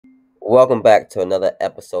Welcome back to another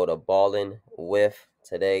episode of Ballin' with.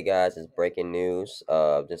 Today, guys, is breaking news.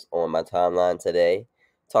 Just on my timeline today,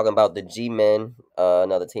 talking about the G-Men,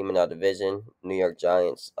 another team in our division, New York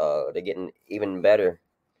Giants. They're getting even better.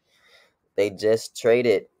 They just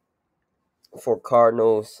traded for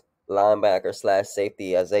Cardinals linebacker slash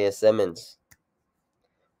safety Isaiah Simmons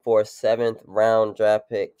for a seventh round draft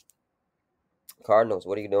pick. Cardinals,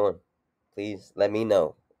 what are you doing? Please let me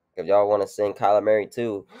know. If y'all want to send Kyler Murray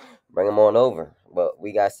too, bring him on over. But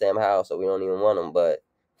we got Sam Howell, so we don't even want him. But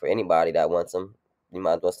for anybody that wants him, you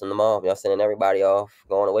might as well send them off. Y'all sending everybody off.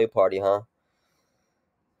 Going away party, huh?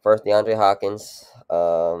 First, DeAndre Hopkins.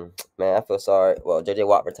 Man, I feel sorry. Well, J.J.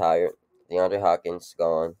 Watt retired. DeAndre Hopkins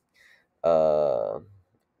gone. Uh,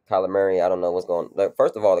 Kyler Murray, I don't know what's going. Like,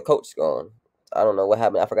 first of all, the coach's gone. I don't know what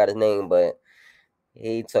happened. I forgot his name, but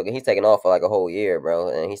he's taking off for like a whole year, bro,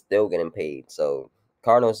 and he's still getting paid. So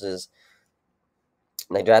Cardinals is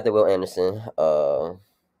they drafted Will Anderson.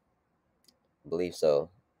 Believe so.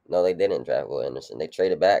 No, they didn't draft Will Anderson. They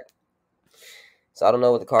traded back. So I don't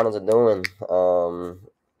know what the Cardinals are doing.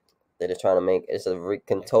 They're just trying to make it's a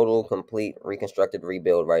total, complete, reconstructed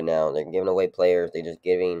rebuild right now. They're giving away players. They're just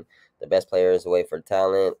giving the best players away for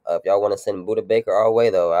talent. If y'all want to send Buda Baker our way,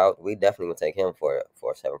 though, we definitely would take him for a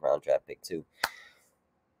seventh round draft pick too.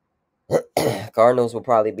 Cardinals will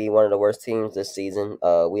probably be one of the worst teams this season.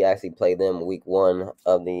 We actually play them week 1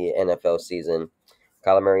 of the NFL season.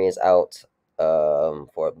 Kyler Murray is out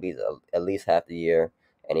for at least half the year,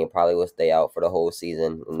 and he probably will stay out for the whole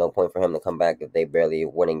season. No point for him to come back if they barely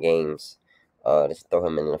winning games. Just throw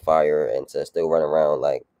him in the fire and to still run around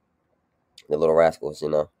like the little rascals, you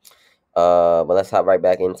know. But let's hop right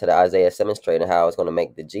back into the Isaiah Simmons trade and how it's going to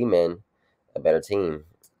make the G-Men a better team.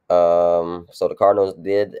 So the Cardinals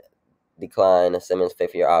did decline a Simmons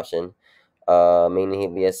fifth-year option, meaning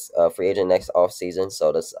he'd be a free agent next offseason.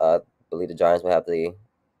 So this, I believe the Giants will have the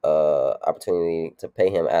opportunity to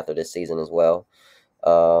pay him after this season as well.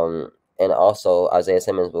 And also Isaiah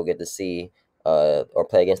Simmons will get to see or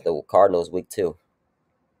play against the Cardinals week 2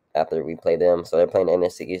 after we play them. So they're playing the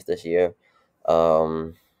NFC East this year.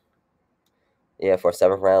 Yeah, for a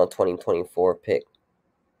seventh round 2024 pick.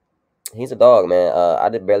 He's a dog, man. I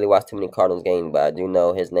did barely watch too many Cardinals games, but I do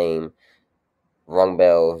know his name rung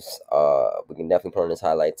bells. We can definitely put on his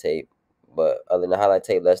highlight tape. But other than the highlight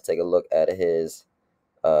tape, let's take a look at his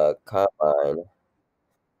combine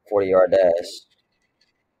 40-yard dash.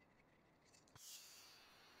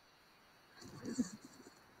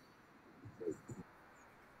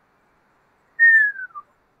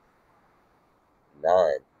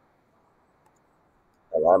 9.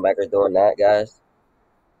 The linebackers doing that, guys.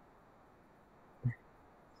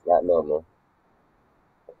 It's not normal.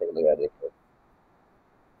 Take a look at it.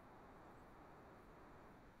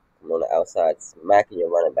 Come on the outside, smacking your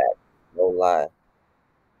running back. No lie.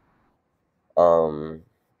 Um,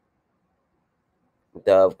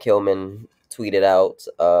 Dove Kilman tweeted out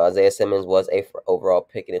Isaiah Simmons was a overall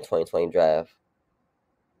pick in the 2020 draft.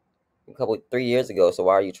 3 years ago. So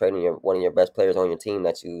why are you trading one of your best players on your team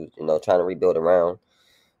that you trying to rebuild around?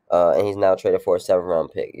 And he's now traded for a seventh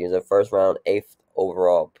round pick. He was a first round, eighth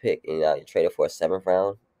overall pick, and now you traded for a seventh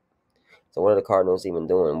round. So what are the Cardinals even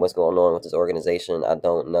doing? What's going on with this organization? I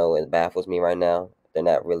don't know. It baffles me right now. They're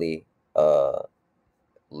not really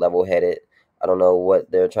level headed. I don't know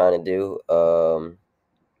what they're trying to do. I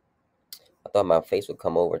thought my face would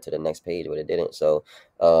come over to the next page, but it didn't. So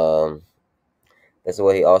that's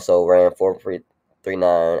why he also ran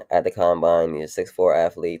 4.39 at the combine. He's a 6'4"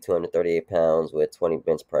 athlete, 238 pounds with 20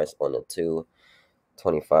 bench press on the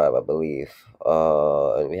 225, I believe.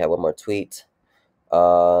 And we have one more tweet.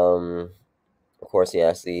 Of course, he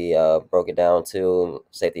actually broke it down to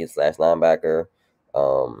safety slash linebacker.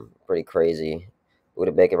 Pretty crazy. Would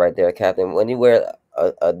have make it right there, Captain. When you wear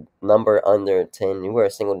a number under 10, you wear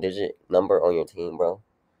a single digit number on your team, bro.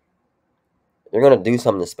 They're gonna do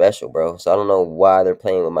something special, bro. So I don't know why they're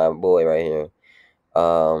playing with my boy right here.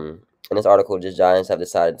 In this article, the Giants have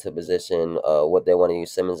decided to position what they want to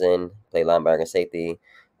use Simmons in, play linebacker and safety.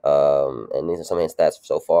 And these are some of his stats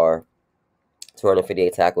so far.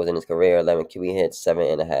 258 tackles in his career, 11 QB hits,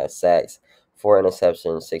 7.5 sacks, 4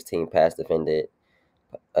 interceptions, 16 pass defended,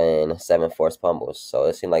 and 7 forced fumbles. So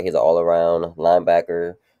it seems like he's an all-around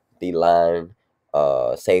linebacker, D-line,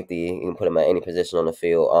 safety. You can put him at any position on the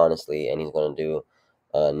field, honestly, and he's going to do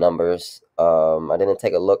numbers. I didn't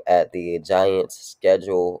take a look at the Giants'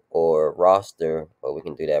 schedule or roster, but we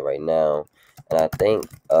can do that right now. And I think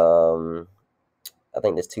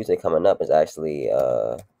this Tuesday coming up is actually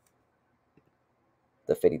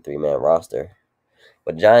the 53-man roster.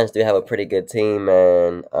 But Giants do have a pretty good team,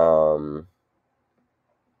 man.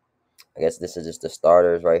 I guess this is just the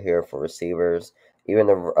starters right here for receivers. Even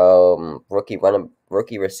the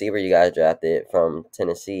rookie receiver you guys drafted from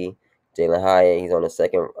Tennessee, Jalen Hyatt, he's on the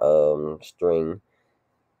second string,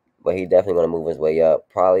 but he definitely going to move his way up.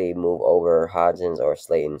 Probably move over Hodgins or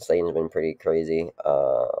Slayton. Slayton's been pretty crazy.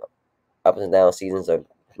 Up and down seasons of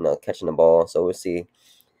catching the ball, so we'll see.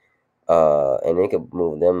 And they could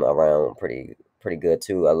move them around pretty good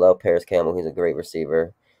too. I love Paris Campbell. He's a great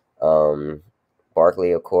receiver. Um,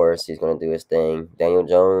 Barkley, of course, he's going to do his thing. Daniel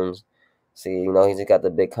Jones, see, he's got the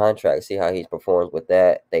big contract. See how he performs with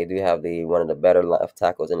that. They do have the one of the better left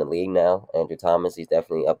tackles in the league now. Andrew Thomas, he's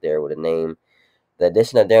definitely up there with a name. The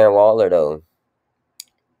addition of Darren Waller, though.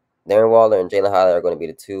 Darren Waller and Jalen Hyatt are going to be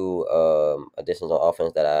the two additions on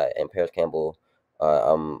offense that and Paris Campbell.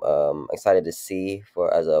 I'm excited to see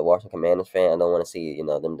for as a Washington Commanders fan. I don't want to see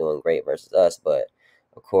them doing great versus us, but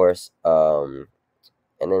of course,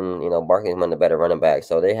 and then Barkley's one of the better running backs,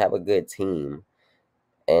 so they have a good team.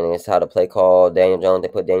 And it's how the play call Daniel Jones. They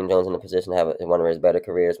put Daniel Jones in a position to have one of his better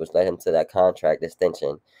careers, which led him to that contract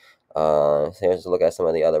extension. So here's a look at some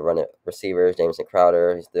of the other running receivers. Jameson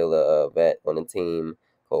Crowder, he's still a vet on the team.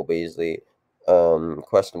 Cole Beasley,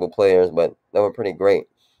 questionable players, but they were pretty great.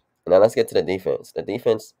 Now let's get to the defense. The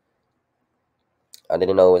defense, I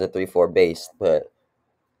didn't know it was a 3-4 base, but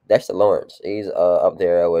Dexter Lawrence, he's up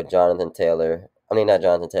there with Jonathan Taylor. I mean, not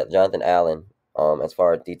Jonathan Taylor, Jonathan Allen. As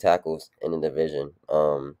far as D tackles in the division.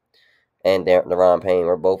 And Deron Payne,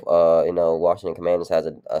 we're both Washington Commanders has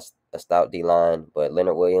a stout D line, but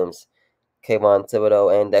Leonard Williams, Kayvon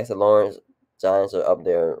Thibodeau, and Dexter Lawrence, Giants are up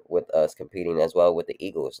there with us competing as well with the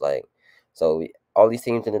Eagles. So all these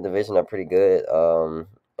teams in the division are pretty good.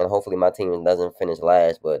 And hopefully my team doesn't finish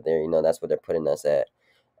last, but that's what they're putting us at.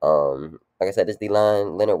 Like I said, this D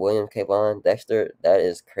line, Leonard Williams, Kayvon, Dexter, that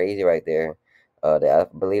is crazy right there. I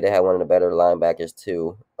believe they had one of the better linebackers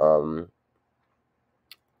too. I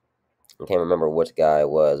can't remember which guy it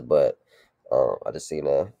was, but I just seen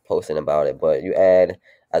a posting about it. But you add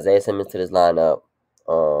Isaiah Simmons to this lineup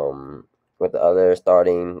with the other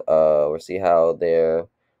starting. We'll see how their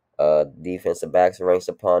defensive backs ranks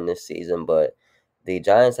upon this season. But the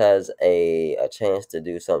Giants has a chance to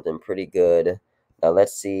do something pretty good. Now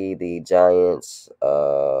let's see the Giants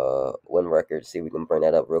win record. See if we can bring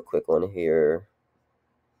that up real quick on here.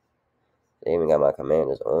 They even got my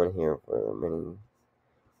Commanders on here for a minute.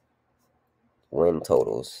 Win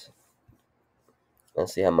totals.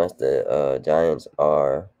 Let's see how much the Giants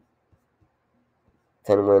are.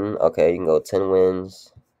 10 win. Okay, you can go 10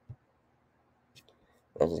 wins.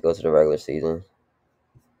 Let's just go to the regular season.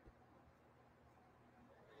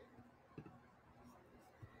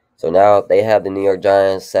 So now they have the New York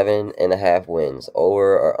Giants 7.5 wins,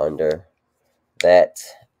 over or under. That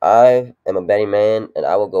I am a betting man, and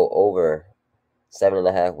I will go over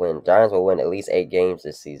 7.5 wins. Giants will win at least 8 games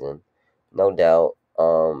this season, no doubt.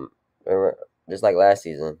 Just like last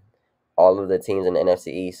season, all of the teams in the NFC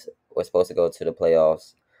East were supposed to go to the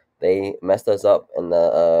playoffs. They messed us up in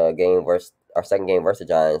the game versus our second game versus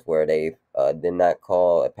the Giants, where they did not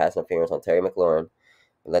call a pass interference on Terry McLaurin.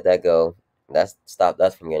 Let that go. That stopped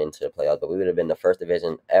us from getting into the playoffs, but we would have been the first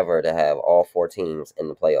division ever to have all 4 teams in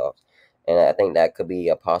the playoffs. And I think that could be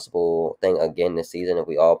a possible thing again this season if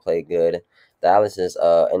we all play good. Dallas is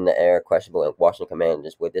in the air, questionable, and Washington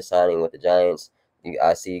Commanders with this signing with the Giants.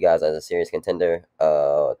 I see you guys as a serious contender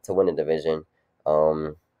to win the division.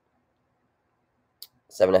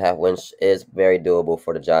 7.5 wins is very doable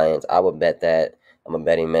for the Giants. I would bet that. I'm a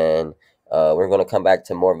betting man. We're going to come back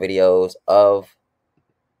to more videos of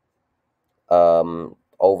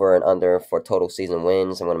over and under for total season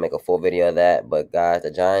wins. I'm going to make a full video of that. But guys,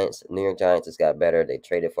 the Giants, New York Giants just got better. They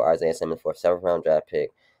traded for Isaiah Simmons for a 7th-round draft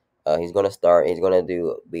pick. He's going to start. He's going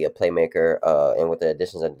to be a playmaker. And with the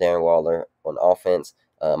additions of Darren Waller on offense,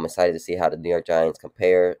 I'm excited to see how the New York Giants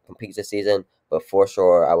competes this season. But for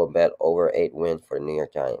sure, I will bet over 8 wins for the New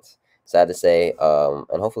York Giants. Sad to say.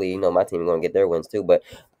 And hopefully, my team is going to get their wins too. But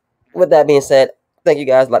with that being said, thank you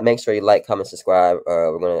guys. Make sure you like, comment, subscribe.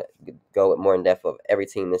 We're going to go with more in depth of every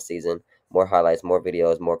team this season. More highlights, more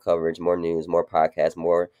videos, more coverage, more news, more podcasts,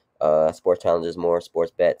 more sports challenges, more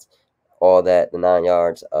sports bets. All that, the 9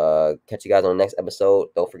 yards. Catch you guys on the next episode.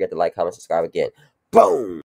 Don't forget to like, comment, subscribe again. Boom!